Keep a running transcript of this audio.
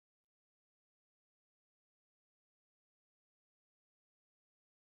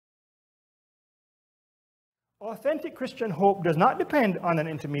Authentic Christian hope does not depend on an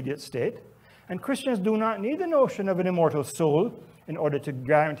intermediate state, and Christians do not need the notion of an immortal soul in order to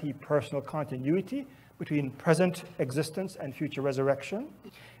guarantee personal continuity between present existence and future resurrection.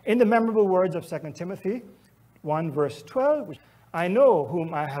 In the memorable words of 2 Timothy 1 verse 12, I know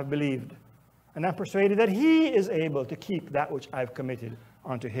whom I have believed, and am persuaded that he is able to keep that which I've committed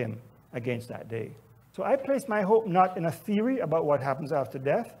unto him against that day. So I place my hope not in a theory about what happens after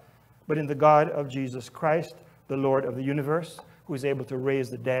death, but in the God of Jesus Christ, the Lord of the universe, who is able to raise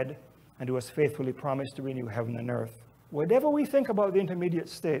the dead and who has faithfully promised to renew heaven and earth. Whatever we think about the intermediate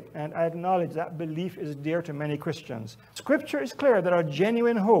state, and I acknowledge that belief is dear to many Christians, Scripture is clear that our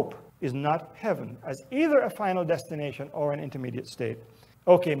genuine hope is not heaven as either a final destination or an intermediate state.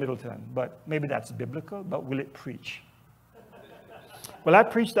 Okay, Middleton, but maybe that's biblical, but will it preach? Well, I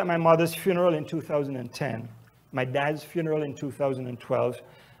preached at my mother's funeral in 2010, my dad's funeral in 2012,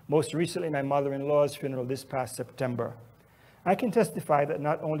 most recently my mother-in-law's funeral this past September. I can testify that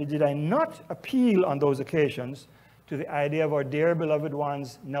not only did I not appeal on those occasions to the idea of our dear beloved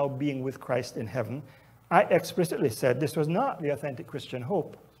ones now being with Christ in heaven, I explicitly said this was not the authentic Christian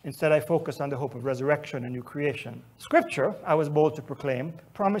hope. Instead, I focused on the hope of resurrection and new creation. Scripture, I was bold to proclaim,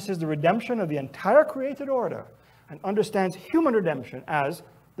 promises the redemption of the entire created order and understands human redemption as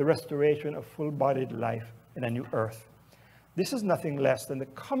the restoration of full-bodied life in a new earth. This is nothing less than the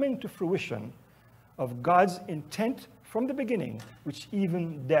coming to fruition of God's intent from the beginning, which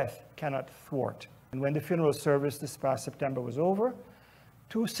even death cannot thwart. And when the funeral service this past September was over,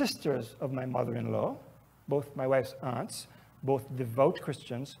 two sisters of my mother-in-law, both my wife's aunts, both devout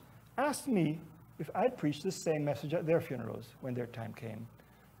Christians, asked me if I'd preach the same message at their funerals when their time came,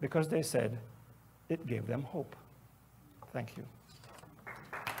 because they said it gave them hope. Thank you.